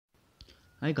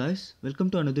Hi guys, welcome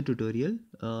to another tutorial.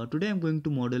 Today I'm going to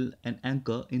model an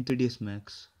anchor in 3ds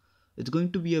Max. It's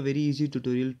going to be a very easy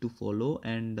tutorial to follow,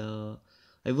 and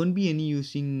I won't be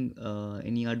using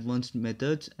any advanced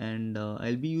methods, and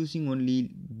I'll be using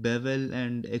only bevel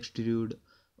and extrude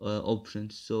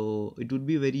options. So it would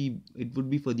be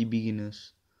for the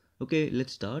beginners. Okay,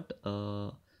 let's start.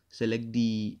 Select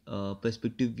the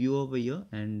perspective view over here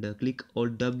and click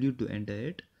Alt W to enter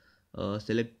it.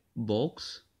 Select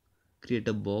box, create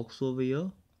a box over here,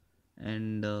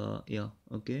 and yeah,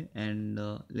 okay, and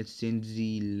let's change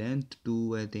the length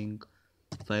to, I think,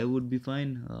 5 would be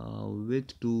fine,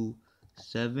 width to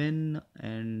 7,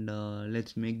 and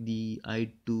let's make the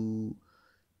height to,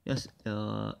 yes,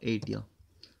 8. Yeah,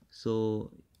 so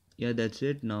yeah, that's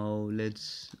it. Now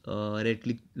let's right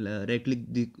click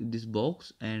this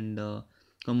box and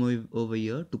come over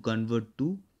here to convert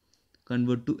to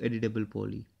editable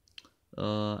poly,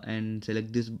 and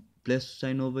select this plus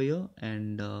sign over here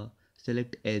and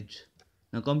select edge.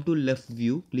 Now come to left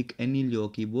view, click N in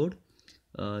your keyboard.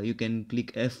 You can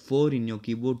click F4 in your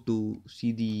keyboard to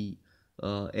see the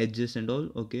edges and all.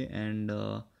 Okay, and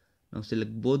now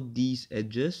select both these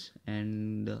edges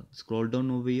and scroll down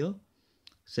over here.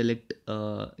 Select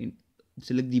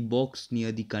select the box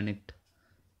near the connect,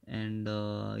 and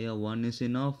yeah, one is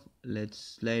enough.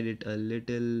 Let's slide it a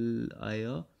little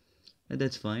higher.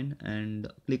 That's fine, and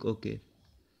click OK.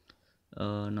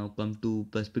 Now come to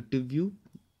perspective view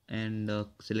and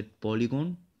select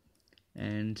polygon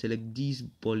and select these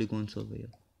polygons over here.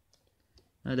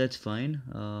 That's fine.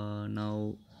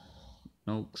 Now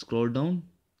scroll down.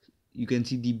 You can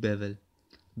see the bevel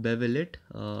it,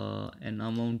 an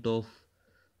amount of,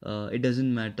 it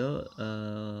doesn't matter,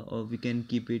 or we can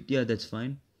keep it. Yeah, that's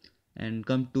fine. And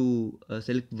come to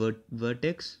select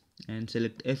vertex and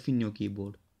select F in your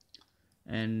keyboard,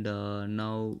 and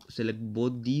now select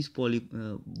both these vertices,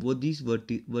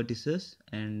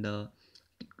 and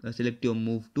select your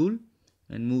move tool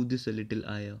and move this a little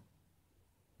higher.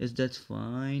 Yes, that's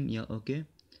fine. Yeah, okay.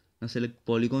 Now select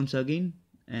polygons again,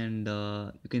 and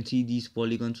you can see these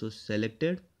polygons are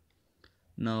selected.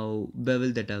 Now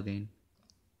bevel that again.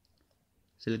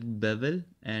 Select bevel,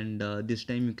 and this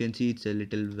time you can see it's a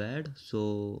little bad,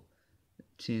 so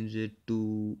change it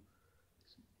to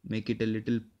make it a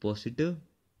little positive.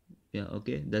 Yeah,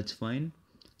 okay, that's fine.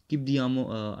 Keep the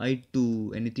height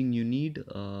to anything you need.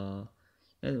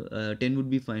 10 would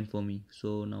be fine for me.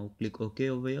 So now click OK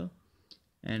over here,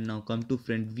 and now come to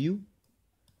front view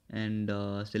and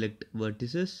select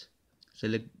vertices.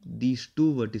 Select these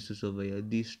two vertices over here,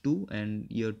 these two and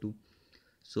here two.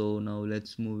 So now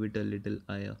let's move it a little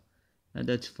higher, and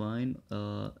that's fine.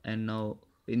 And now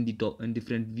in the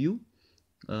front view,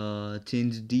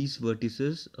 change these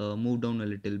vertices, move down a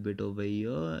little bit over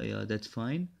here. Yeah, that's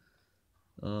fine.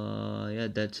 Yeah,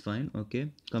 that's fine.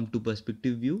 Okay, come to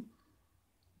perspective view.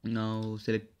 Now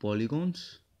select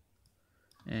polygons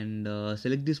and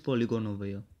select this polygon over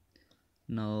here.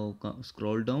 Now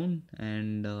scroll down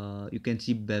and you can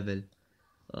see bevel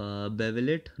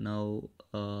it. Now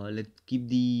let's keep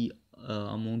the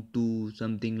amount to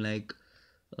something like,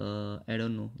 I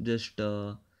don't know, just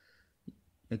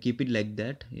keep it like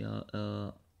that. Yeah,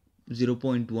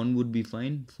 0.1 would be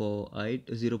fine for height.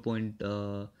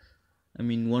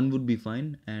 1 would be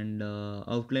fine, and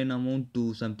outline amount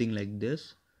to something like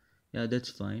this. Yeah, that's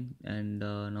fine, and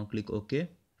now click OK.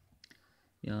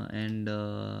 Yeah, and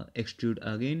extrude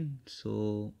again.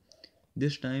 So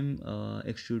this time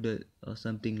extrude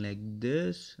something like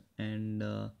this, and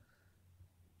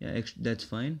yeah, that's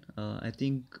fine. I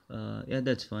think, yeah,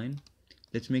 that's fine.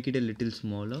 Let's make it a little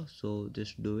smaller, so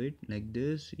just do it like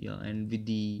this. Yeah, and with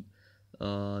the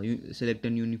select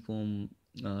an uniform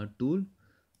tool.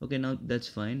 Okay, now that's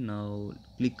fine. Now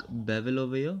click bevel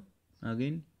over here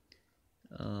again.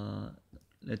 uh,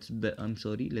 let's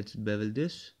bevel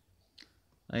this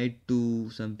height to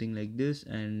something like this,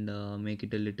 and make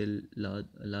it a little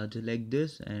larger like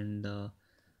this, and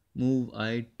move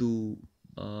height to,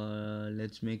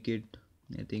 let's make it,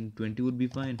 I think 20 would be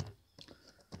fine.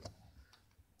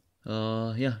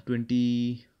 Yeah,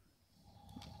 20.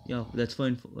 Yeah, that's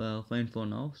fine. Fine for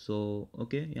now. So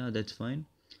okay, yeah, that's fine.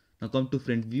 Now come to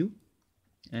front view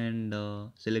and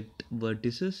select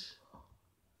vertex,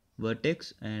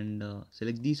 and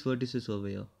select these vertices over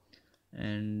here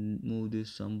and move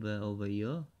this somewhere over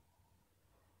here.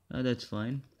 That's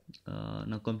fine.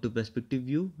 Now come to perspective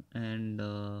view, and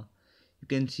you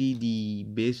can see the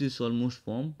base is almost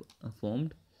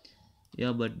formed.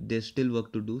 Yeah, but there's still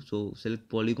work to do. So select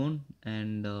polygon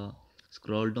and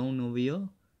scroll down over here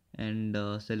and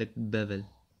select bevel.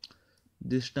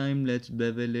 This time let's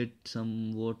bevel it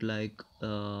somewhat like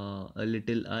a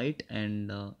little height,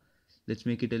 and let's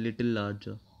make it a little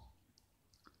larger.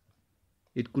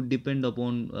 It could depend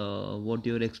upon what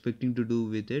you're expecting to do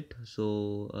with it,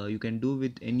 so you can do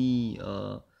with any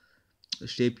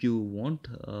shape you want.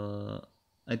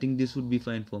 I think this would be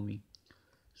fine for me,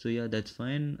 so yeah, that's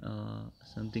fine.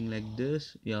 Something like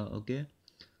this, yeah, okay.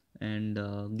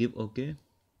 And give okay.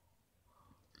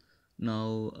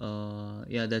 Now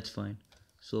yeah, that's fine.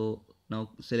 So now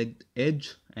select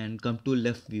edge and come to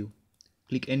left view,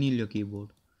 click any on your keyboard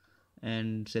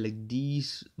and select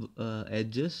these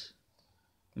edges,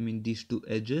 I mean these two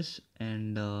edges,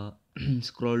 and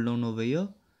scroll down over here,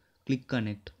 click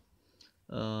connect.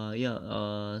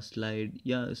 Yeah, slide,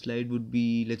 yeah, slide would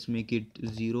be, let's make it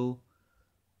 0.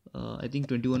 I think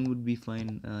 21 would be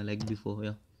fine, like before,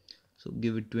 yeah. So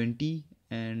give it 20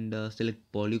 and select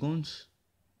polygons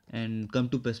and come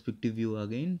to perspective view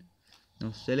again.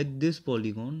 Now select this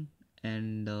polygon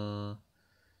and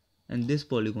this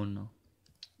polygon. Now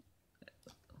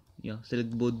yeah,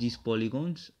 select both these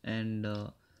polygons and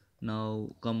now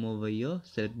come over here,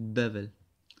 select bevel.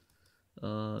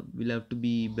 We'll have to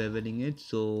be beveling it,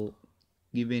 so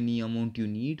give any amount you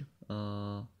need.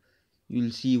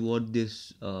 You'll see what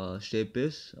this shape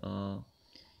is.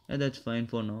 Yeah, that's fine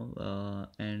for now.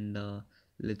 And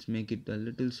let's make it a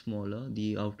little smaller,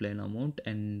 the outline amount,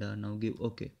 and now give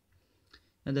okay.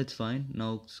 And that's fine.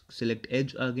 Now select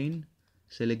edge again,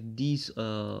 select these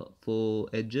four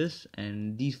edges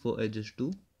and these four edges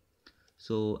too.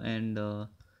 So and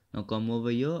now come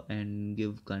over here and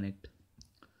give connect.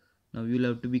 Now you'll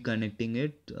have to be connecting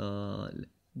it.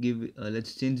 Give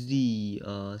let's change the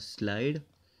slide,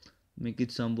 make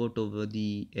it somewhat over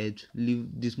the edge, leave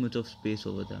this much of space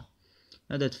over there.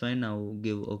 Now that's fine. Now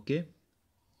give okay.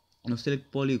 Now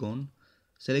select polygon,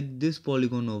 select this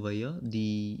polygon over here,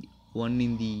 the one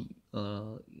in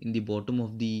the bottom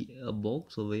of the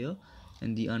box over here,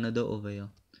 and the another over here.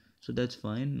 So that's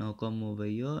fine. Now come over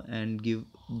here and give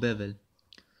bevel.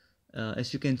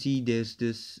 As you can see, there's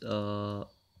this a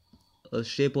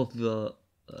shape of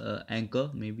anchor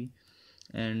maybe,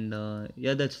 and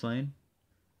yeah, that's fine.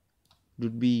 It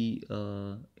would be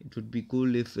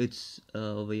cool if it's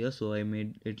over here, so I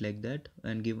made it like that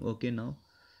and give okay. Now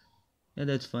yeah,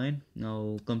 that's fine.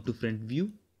 Now come to front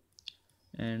view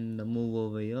and move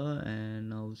over here and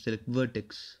now select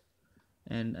vertex,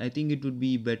 and I think it would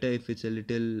be better if it's a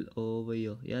little over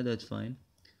here. Yeah, that's fine.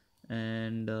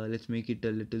 And let's make it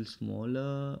a little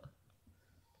smaller.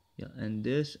 Yeah, and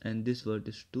this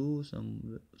vertex too,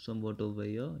 somewhat over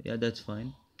here. Yeah, that's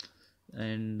fine.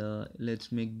 And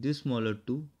let's make this smaller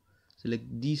too. Select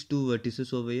these two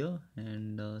vertices over here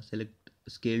and select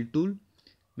scale tool,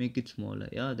 make it smaller.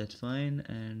 Yeah, that's fine.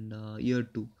 And here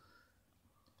too,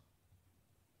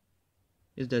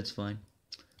 yes, that's fine.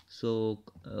 So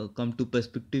come to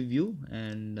perspective view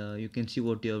and you can see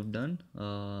what you have done,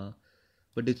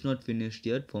 but it's not finished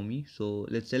yet for me. So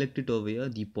let's select it over here,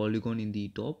 the polygon in the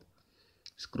top,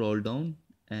 scroll down,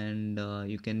 and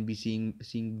you can be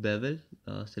seeing bevel.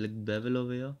 Select bevel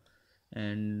over here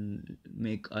and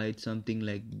make height something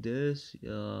like this.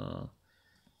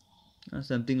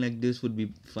 Something like this would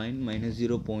be fine, minus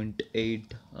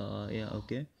 0.8. Yeah,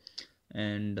 okay.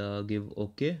 And give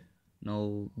okay.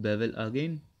 Now bevel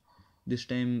again, this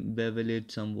time bevel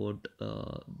it somewhat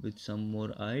with some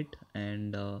more height,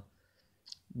 and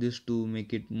this to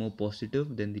make it more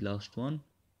positive than the last one.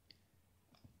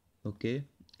 Okay.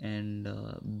 And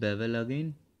bevel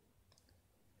again,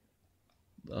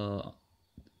 uh,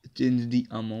 change the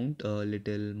amount a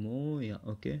little more. Yeah,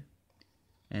 okay.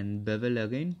 And bevel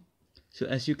again. So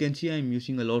as you can see, I'm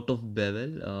using a lot of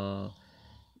bevel.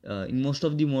 In most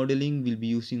of the modeling, we'll be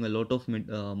using a lot of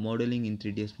modeling in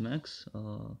 3ds Max,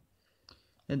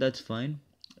 and that's fine.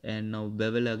 And now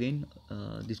bevel again.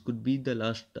 This could be the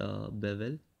last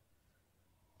bevel,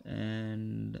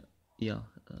 and yeah,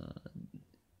 uh,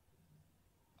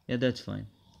 yeah, that's fine.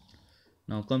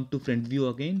 Now come to front view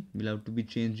again. We'll have to be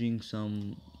changing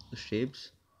some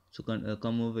shapes. So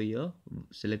come over here,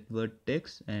 select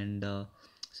vertex, and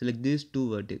select these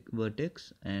two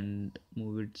vertex and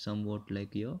move it somewhat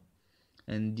like here,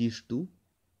 and these two.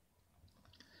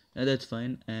 Yeah, that's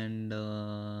fine. And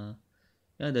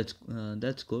yeah,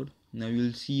 that's good. Now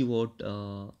you'll see what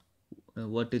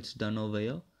it's done over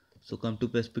here. So come to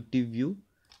perspective view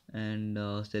and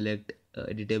select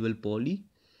editable poly,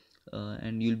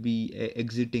 and you'll be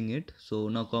exiting it. So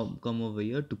now come over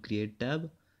here to create tab,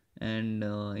 and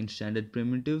in standard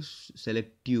primitives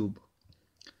select tube.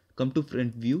 Come to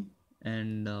front view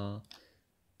and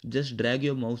just drag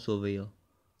your mouse over here.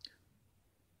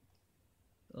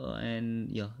 and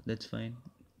yeah, that's fine.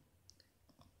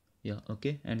 Yeah,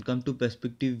 okay, and come to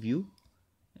perspective view,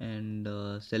 and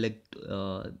select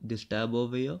this tab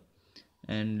over here,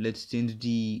 and let's change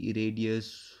the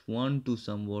radius 1 to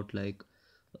somewhat like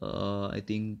I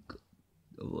think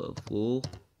 4.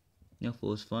 Yeah,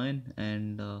 4 is fine,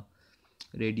 and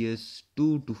radius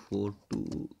 2 to 4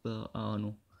 to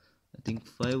no, I think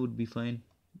 5 would be fine.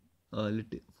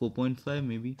 4.5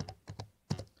 maybe.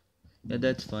 Yeah,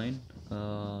 that's fine.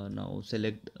 Now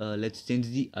select, let's change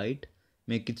the height,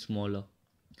 make it smaller,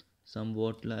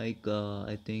 somewhat like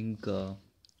I think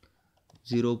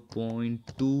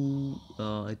 0.2,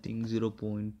 I think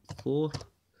 0.4,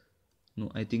 no,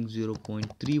 I think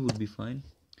 0.3 would be fine.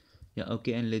 Yeah,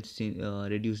 okay, and let's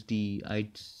reduce the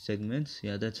height segments.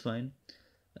 Yeah, that's fine.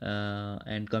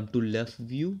 And come to left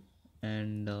view,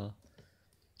 and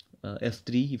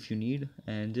F3 if you need,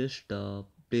 and just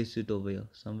place it over here,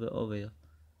 somewhere over here.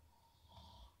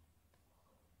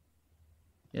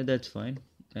 Yeah, that's fine.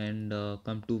 And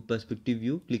come to perspective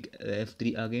view, click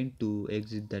F3 again to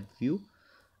exit that view,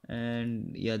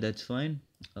 and yeah, that's fine.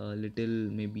 A little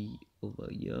maybe over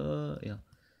here. Yeah,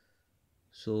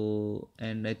 so,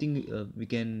 and I think we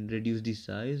can reduce the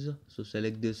size, so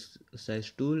select this size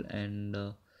tool and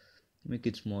make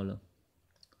it smaller.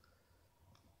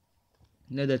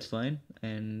 Yeah, that's fine,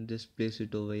 and just place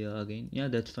it over here again. Yeah,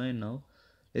 that's fine. Now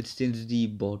let's change the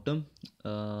bottom.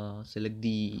 Select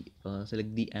the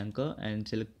anchor and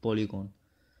select polygon.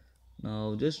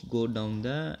 Now just go down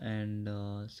there and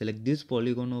select this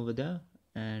polygon over there,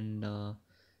 and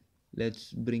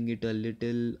let's bring it a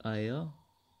little higher.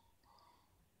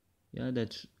 Yeah,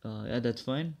 that's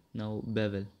fine. Now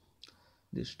bevel,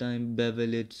 this time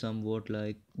bevel it somewhat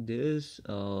like this,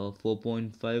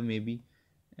 4.5 maybe,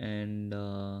 and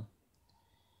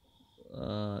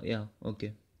yeah,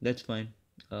 okay, that's fine.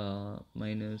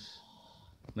 Minus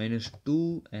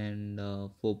 2 and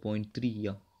 4.3.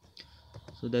 Yeah,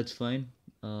 so that's fine.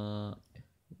 uh,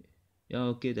 yeah,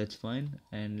 okay, that's fine,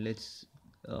 and let's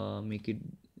make it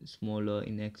smaller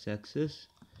in x-axis.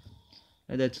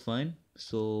 That's fine.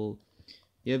 So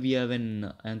here we have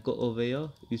an anchor over here.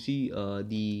 You see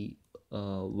the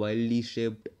wildly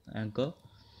shaped anchor.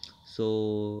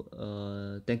 So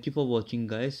thank you for watching,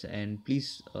 guys, and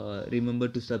please remember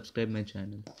to subscribe my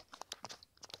channel.